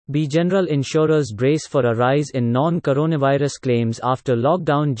B. General insurers brace for a rise in non-coronavirus claims after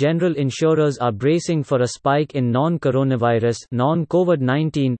lockdown. General insurers are bracing for a spike in non-coronavirus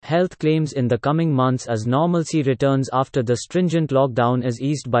 (non-COVID-19) health claims in the coming months as normalcy returns after the stringent lockdown is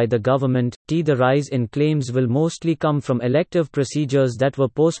eased by the government. The rise in claims will mostly come from elective procedures that were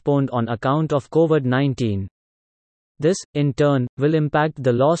postponed on account of COVID-19. This, in turn, will impact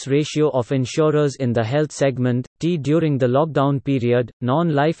the loss ratio of insurers in the health segment. During the lockdown period,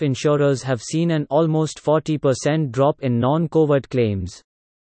 non-life insurers have seen an almost 40% drop in non-COVID claims.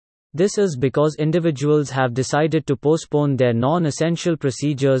 This is because individuals have decided to postpone their non-essential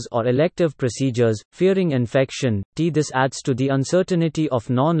procedures or elective procedures, fearing infection. This adds to the uncertainty of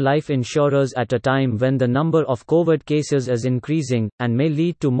non-life insurers at a time when the number of COVID cases is increasing, and may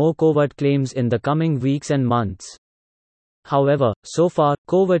lead to more COVID claims in the coming weeks and months. However, so far,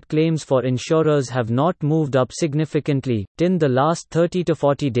 COVID claims for insurers have not moved up significantly. In the last 30 to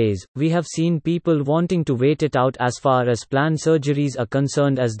 40 days, we have seen people wanting to wait it out as far as planned surgeries are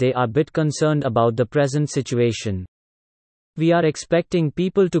concerned, as they are a bit concerned about the present situation. We are expecting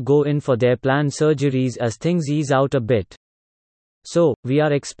people to go in for their planned surgeries as things ease out a bit. So, we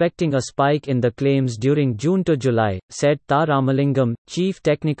are expecting a spike in the claims during June to July, said Tha Ramalingam, Chief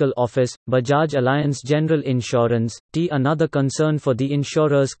Technical Office, Bajaj Allianz General Insurance. Another concern for the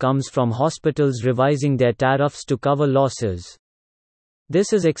insurers comes from hospitals revising their tariffs to cover losses.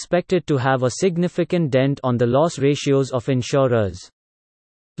 This is expected to have a significant dent on the loss ratios of insurers.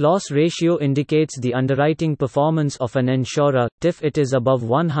 Loss ratio indicates the underwriting performance of an insurer. If it is above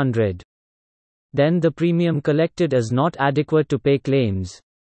 100, then the premium collected is not adequate to pay claims.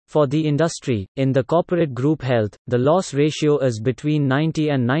 For the industry, in the corporate group health, the loss ratio is between 90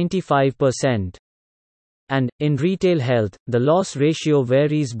 and 95%. And, in retail health, the loss ratio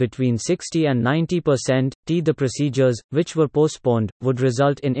varies between 60 and 90%. The procedures, which were postponed, would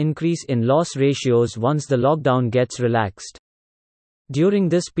result in increase in loss ratios once the lockdown gets relaxed. During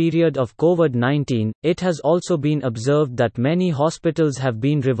this period of COVID-19, it has also been observed that many hospitals have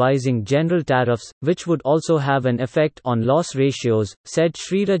been revising general tariffs, which would also have an effect on loss ratios, said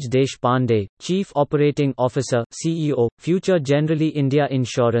Sriraj Deshpande, Chief Operating Officer (CEO), Future Generali India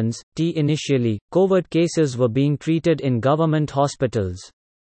Insurance. Initially, COVID cases were being treated in government hospitals.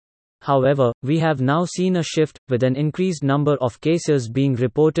 However, we have now seen a shift, with an increased number of cases being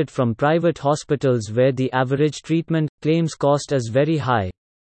reported from private hospitals where the average treatment claims cost is very high.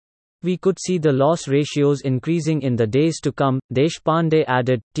 We could see the loss ratios increasing in the days to come, Deshpande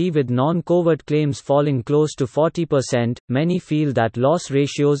added. With non-COVID claims falling close to 40%, many feel that loss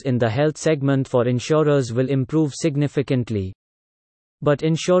ratios in the health segment for insurers will improve significantly. But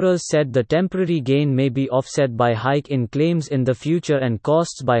insurers said the temporary gain may be offset by hike in claims in the future and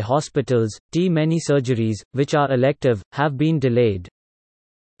costs by hospitals. Many surgeries, which are elective, have been delayed.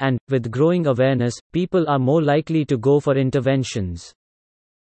 And, with growing awareness, people are more likely to go for interventions.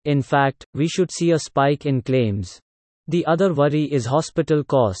 In fact, we should see a spike in claims. The other worry is hospital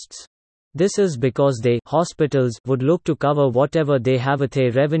costs. This is because hospitals would look to cover whatever they have.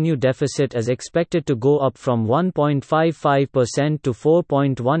 Their revenue deficit is expected to go up from 1.55% to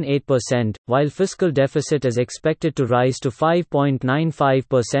 4.18%, while fiscal deficit is expected to rise to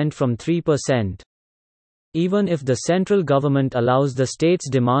 5.95% from 3%. Even if the central government allows the state's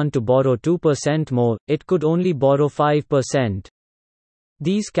demand to borrow 2% more, it could only borrow 5%.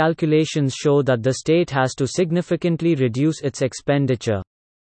 These calculations show that the state has to significantly reduce its expenditure.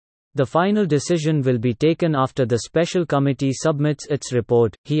 The final decision will be taken after the special committee submits its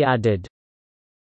report, he added.